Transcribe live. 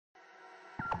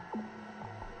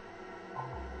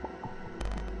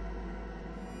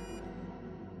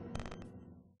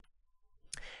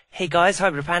Hey guys,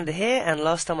 HybridPanda here, and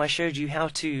last time I showed you how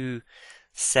to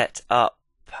set up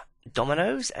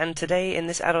dominoes, and today in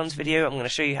this add-ons video I'm going to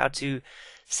show you how to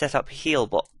set up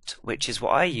Healbot, which is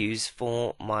what I use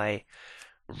for my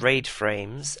raid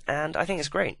frames, and I think it's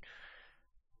great.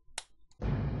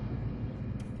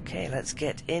 Okay, let's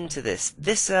get into this.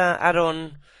 This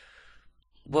add-on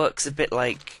works a bit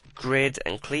like grid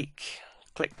and click,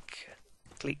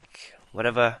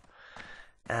 whatever.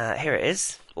 Here it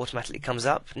is, automatically comes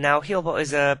up. Now Healbot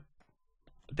is a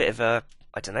bit of a,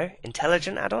 I don't know,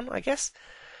 intelligent add-on, I guess.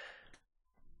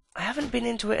 I haven't been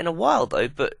into it in a while though,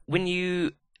 but when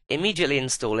you immediately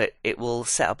install it, it will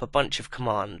set up a bunch of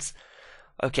commands.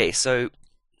 Okay, so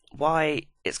why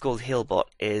it's called Healbot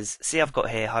is, see I've got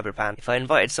here HybridPanda. If I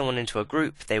invited someone into a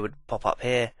group, they would pop up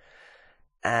here,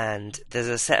 and there's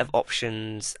a set of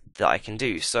options that I can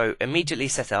do. So immediately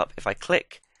set up, if I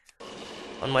click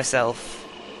on myself,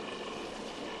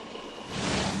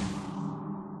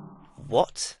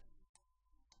 what?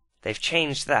 They've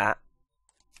changed that.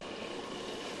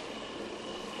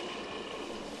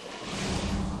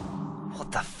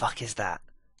 What the fuck is that?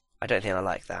 I don't think I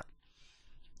like that.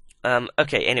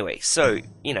 Okay, anyway, so,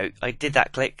 you know, I did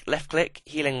that click, left click,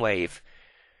 healing wave,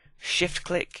 shift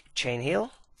click, chain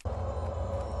heal.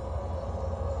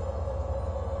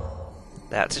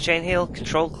 That's a chain heal,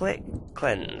 control click,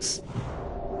 cleanse.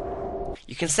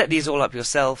 You can set these all up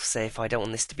yourself. Say if I don't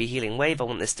want this to be healing wave, I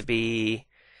want this to be,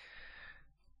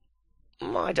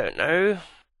 I don't know.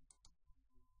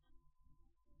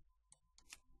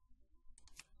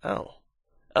 Oh,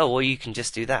 well you can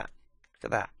just do that.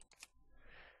 Look at that.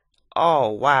 Oh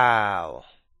wow,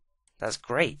 that's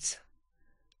great.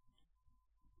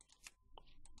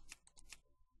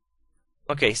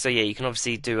 Okay, so yeah, you can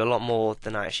obviously do a lot more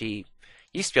than I actually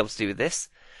used to be able to do with this.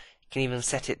 You can even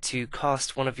set it to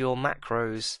cast one of your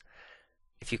macros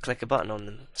if you click a button on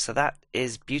them. So that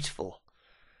is beautiful.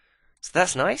 So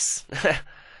that's nice.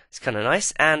 It's kind of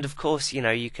nice. And of course, you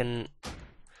know, you can,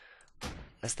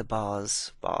 there's the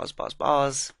bars.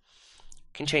 You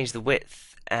can change the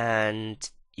width, and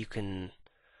you can,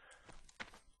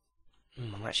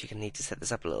 I'm actually going to need to set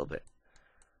this up a little bit.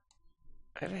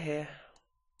 Over here.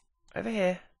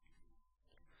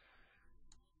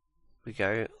 We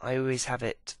go. I always have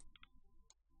it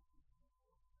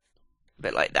a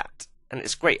bit like that, and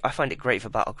it's great. I find it great for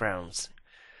battlegrounds.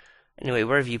 Anyway,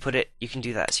 wherever you put it, you can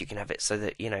do that, so you can have it so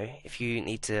that, you know, if you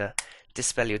need to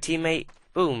dispel your teammate,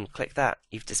 boom, click that,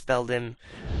 you've dispelled him.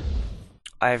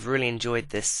 I've really enjoyed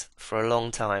this for a long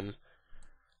time.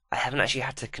 I haven't actually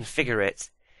had to configure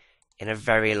it in a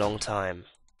very long time.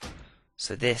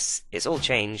 So this, it's all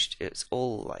changed. It's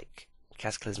all like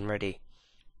Cataclysm ready.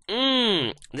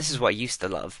 This is what I used to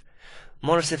love.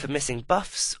 Monitor for missing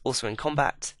buffs, also in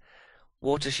combat.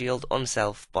 Water shield on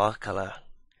self, bar color,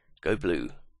 go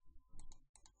blue.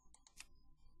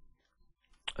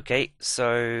 Okay,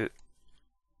 so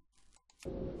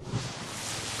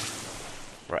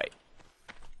right.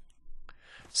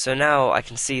 So now I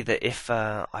can see that if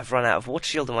I've run out of water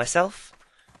shield on myself,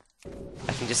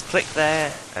 I can just click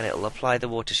there and it'll apply the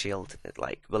water shield. It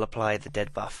will apply the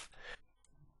dead buff.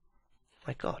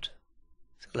 My god,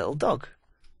 it's a little dog.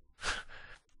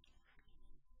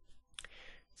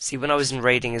 See, when I was in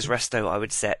raiding as Resto, I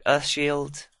would set Earth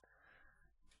Shield,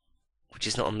 which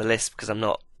is not on the list because I'm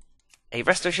not a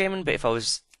Resto Shaman, but if I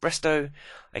was Resto,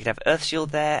 I could have Earth Shield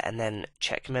there, and then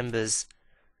check members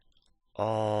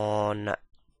on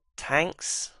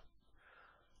tanks.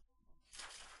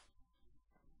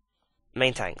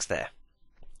 Main tanks there.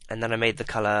 And then I made the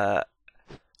colour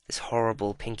this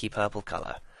horrible pinky purple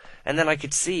colour. And then I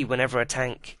could see whenever a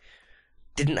tank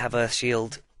didn't have Earth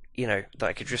Shield, you know, that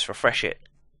I could just refresh it.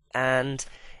 And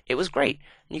it was great.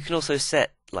 And you can also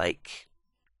set, like,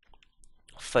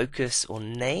 focus or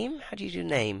name. How do you do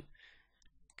name?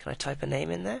 Can I type a name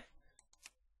in there?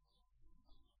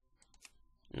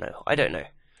 No, I don't know.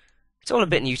 It's all a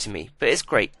bit new to me, but it's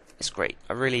great. It's great.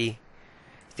 I really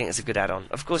think it's a good add-on.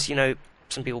 Of course, you know,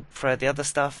 some people prefer the other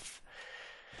stuff.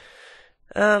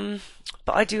 But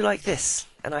I do like this,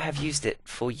 and I have used it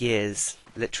for years,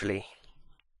 literally.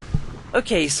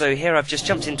 Okay, so here I've just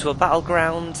jumped into a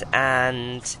battleground,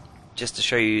 and just to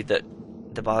show you that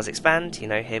the bars expand, you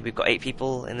know, here we've got 8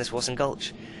 people in this Warson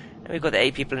Gulch, and we've got the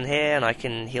 8 people in here, and I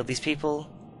can heal these people.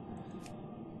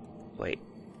 Wait.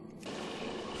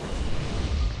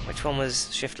 Which one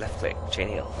was shift left click, chain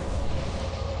heal?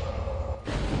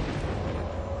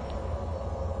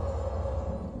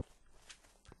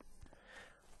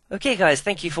 Okay guys,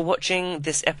 thank you for watching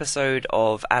this episode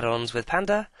of Add-ons with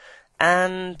Panda,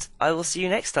 and I will see you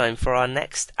next time for our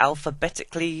next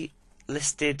alphabetically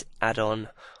listed add-on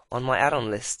on my add-on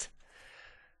list.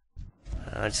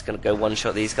 I'm just going to go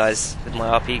one-shot these guys with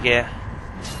my RP gear.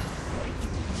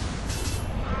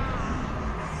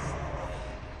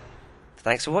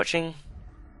 Thanks for watching.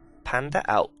 Panda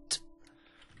out.